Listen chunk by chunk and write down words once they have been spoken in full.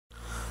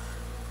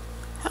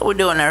How we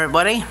doing,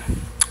 everybody?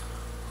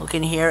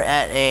 Looking here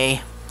at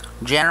a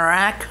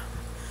Generac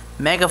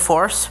Mega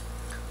Force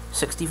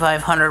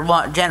 6500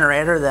 watt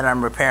generator that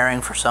I'm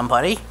repairing for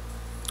somebody.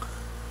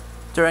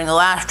 During the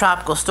last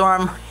tropical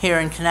storm here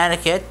in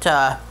Connecticut,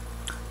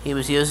 he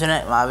was using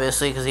it,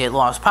 obviously, because he had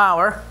lost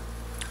power.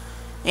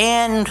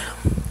 And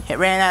it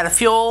ran out of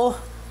fuel.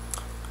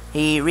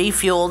 He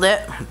refueled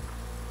it,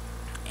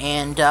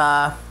 and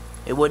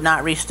it would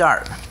not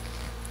restart.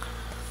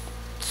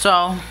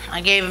 So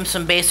I gave him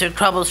some basic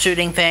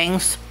troubleshooting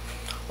things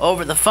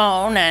over the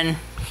phone, and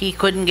he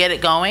couldn't get it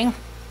going.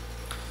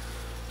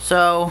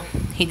 So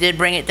he did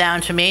bring it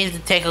down to me to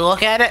take a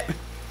look at it,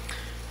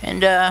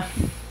 and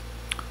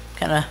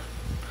kind of,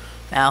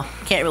 now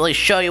can't really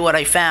show you what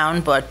I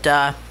found, but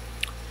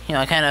you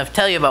know, kind of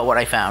tell you about what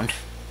I found.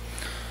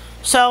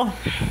 So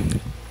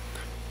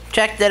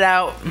checked it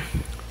out,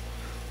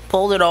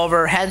 pulled it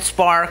over, had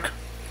spark,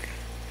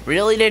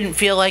 really didn't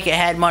feel like it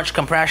had much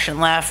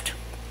compression left.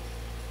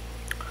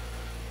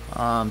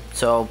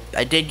 So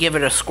I did give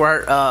it a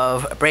squirt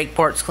of brake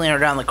ports cleaner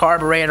down the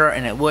carburetor,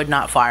 and it would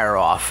not fire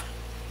off.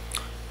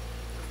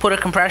 Put a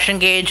compression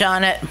gauge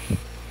on it,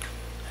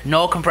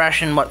 no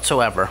compression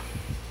whatsoever.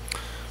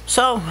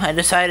 So I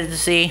decided to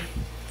see,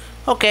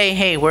 okay,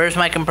 hey, where's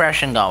my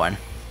compression going?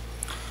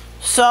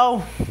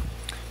 So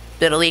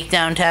did a leak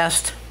down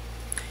test,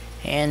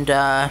 and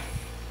it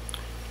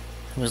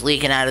was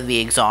leaking out of the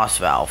exhaust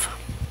valve.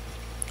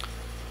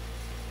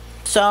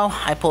 So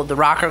I pulled the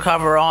rocker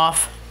cover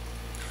off.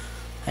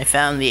 I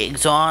found the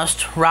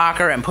exhaust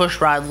rocker and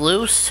push rod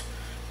loose,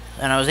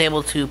 and I was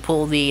able to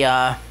pull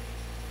the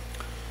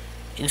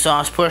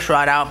exhaust push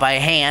rod out by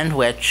hand,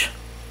 which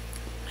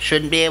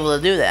shouldn't be able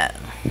to do that.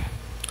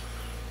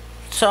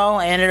 So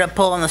I ended up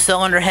pulling the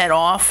cylinder head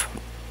off,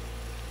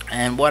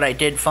 and what I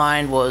did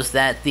find was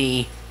that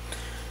the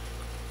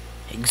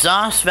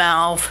exhaust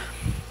valve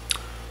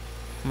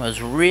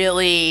was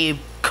really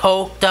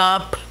coked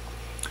up,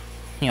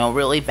 you know,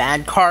 really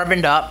bad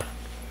carboned up.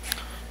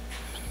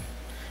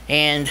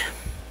 And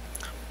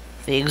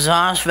the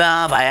exhaust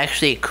valve, I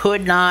actually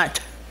could not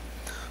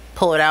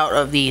pull it out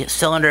of the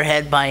cylinder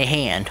head by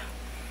hand.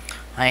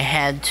 I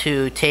had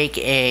to take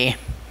a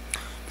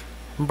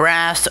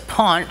brass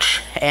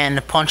punch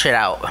and punch it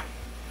out.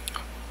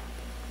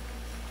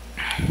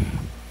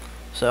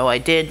 So I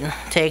did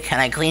take, and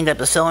I cleaned up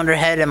the cylinder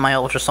head in my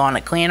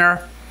ultrasonic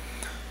cleaner.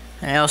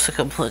 And I also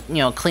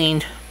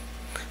cleaned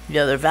the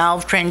other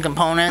valve train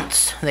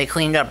components. They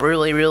cleaned up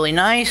really, really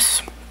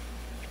nice.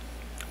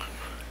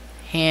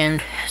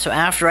 And so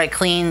after I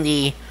cleaned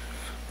the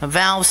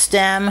valve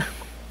stem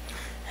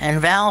and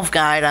valve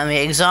guide on the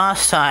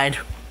exhaust side,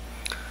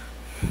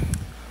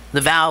 the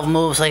valve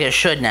moves like it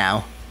should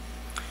now.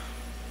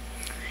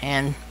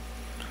 And,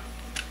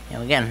 you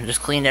know, again,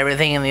 just cleaned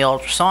everything in the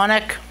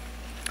ultrasonic.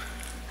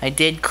 I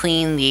did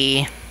clean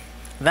the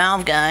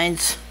valve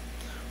guides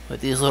with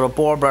these little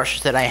bore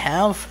brushes that I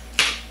have.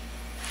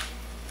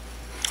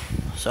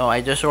 So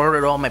I just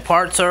ordered all my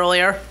parts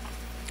earlier.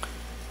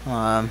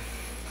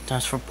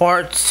 Just for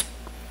parts,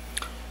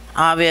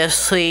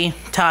 obviously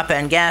top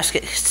end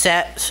gasket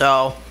set,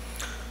 so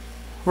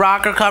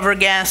rocker cover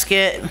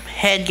gasket,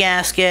 head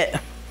gasket,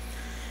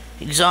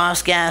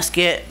 exhaust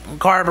gasket,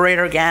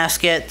 carburetor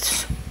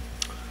gaskets.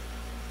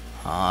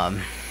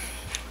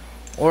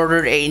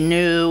 Ordered a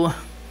new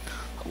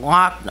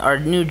lock or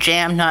new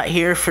jam nut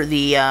here for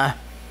the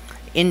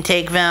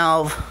intake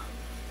valve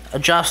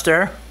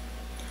adjuster.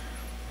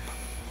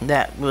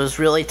 That was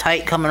really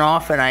tight coming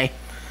off, and I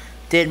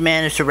did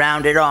manage to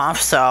round it off,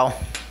 so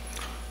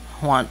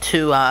I want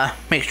to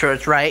make sure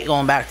it's right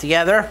going back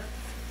together.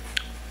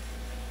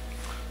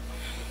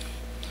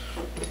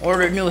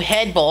 Ordered new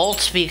head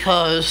bolts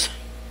because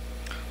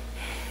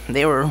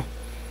they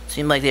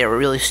seemed like they were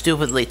really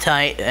stupidly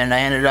tight, and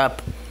I ended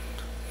up,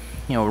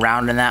 you know,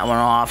 rounding that one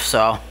off.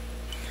 So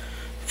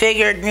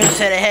figured new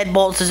set of head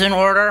bolts is in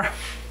order.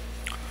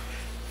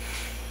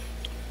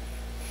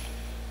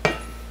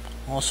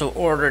 Also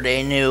ordered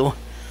a new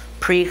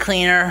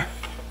pre-cleaner,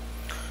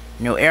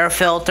 new air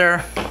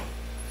filter,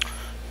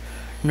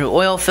 new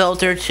oil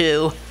filter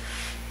to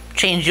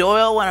change the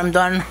oil when I'm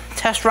done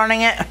test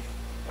running it.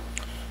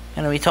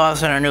 Gonna be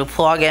tossing a new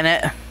plug in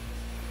it.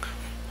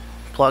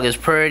 Plug is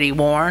pretty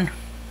worn.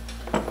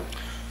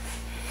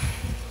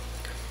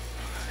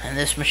 And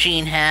this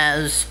machine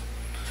has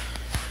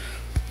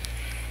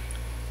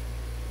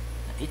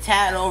a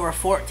tad over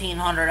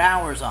 1,400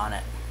 hours on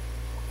it.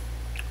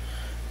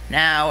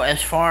 Now,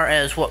 as far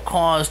as what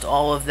caused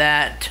all of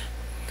that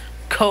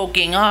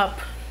coking up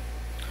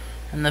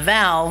in the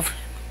valve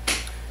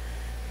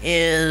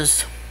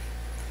is,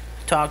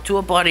 talked to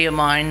a buddy of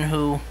mine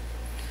who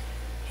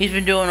he's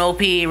been doing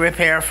OPE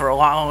repair for a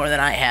lot longer than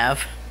I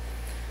have,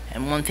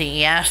 and one thing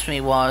he asked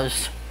me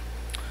was,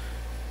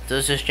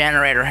 does this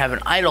generator have an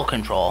idle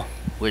control?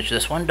 Which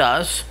this one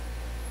does.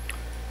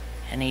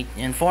 And he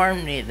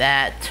informed me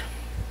that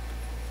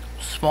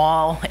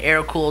small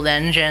air-cooled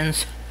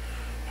engines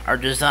are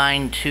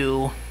designed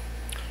to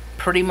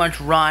pretty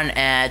much run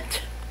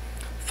at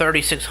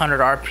 3,600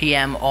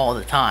 RPM all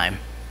the time.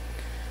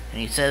 And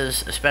he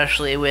says,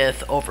 especially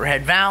with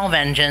overhead valve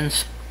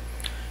engines,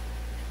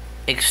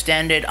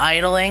 extended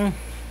idling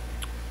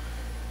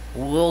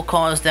will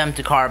cause them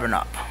to carbon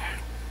up.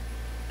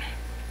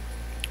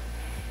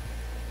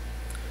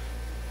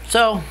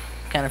 So,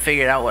 kind of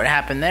figured out what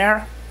happened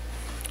there.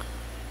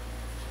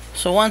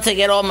 So once I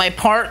get all my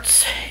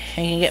parts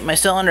and can get my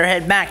cylinder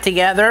head back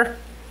together,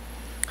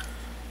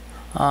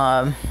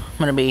 I'm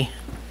going to be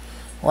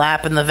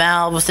lapping the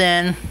valves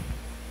in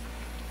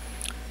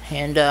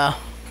and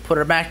put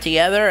her back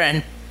together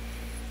and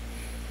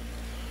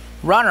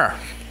run her.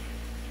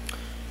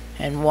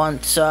 And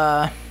once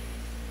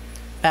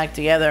back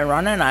together and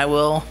running, I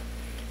will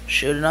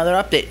shoot another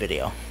update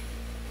video.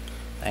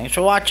 Thanks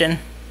for watching.